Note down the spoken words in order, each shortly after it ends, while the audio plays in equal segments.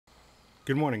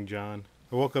Good morning, John.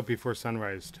 I woke up before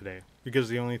sunrise today because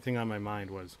the only thing on my mind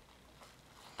was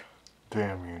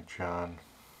Damn you, John.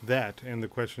 that and the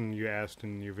question you asked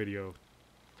in your video.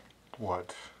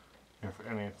 What, if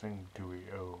anything, do we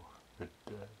owe the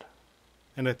dead?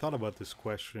 And I thought about this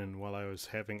question while I was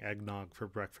having eggnog for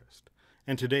breakfast.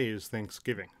 And today is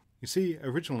Thanksgiving. You see,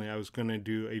 originally I was going to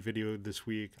do a video this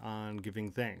week on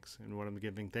giving thanks and what I'm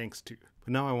giving thanks to.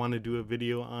 But now I want to do a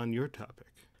video on your topic.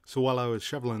 So while I was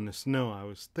shoveling the snow, I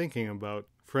was thinking about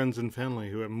friends and family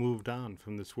who have moved on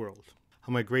from this world.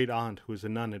 How my great aunt, who was a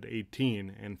nun at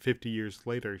 18, and 50 years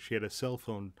later she had a cell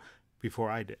phone before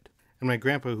I did. And my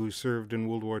grandpa, who served in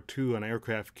World War II on an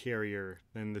aircraft carrier,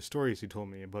 and the stories he told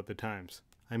me about the times.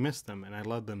 I miss them, and I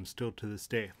love them still to this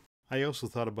day. I also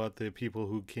thought about the people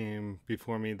who came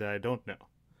before me that I don't know,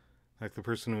 like the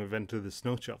person who invented the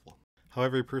snow shovel. How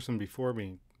every person before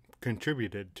me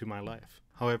contributed to my life.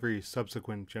 How every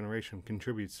subsequent generation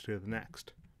contributes to the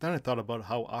next. Then I thought about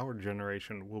how our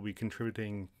generation will be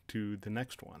contributing to the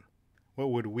next one.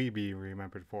 What would we be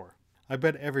remembered for? I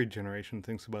bet every generation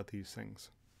thinks about these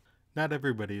things. Not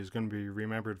everybody is going to be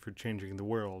remembered for changing the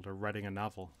world or writing a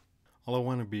novel. All I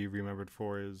want to be remembered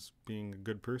for is being a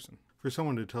good person. For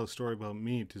someone to tell a story about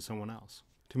me to someone else.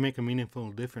 To make a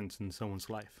meaningful difference in someone's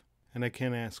life. And I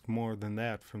can't ask more than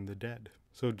that from the dead.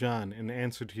 So John, in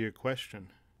answer to your question,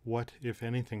 what, if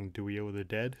anything, do we owe the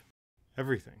dead?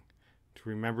 Everything. To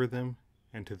remember them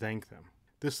and to thank them.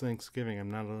 This Thanksgiving, I'm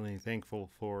not only thankful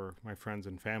for my friends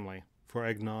and family, for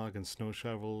eggnog and snow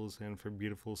shovels and for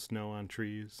beautiful snow on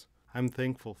trees. I'm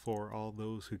thankful for all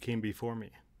those who came before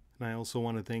me. And I also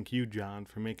want to thank you, John,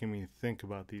 for making me think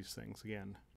about these things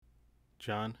again.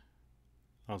 John,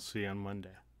 I'll see you on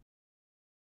Monday.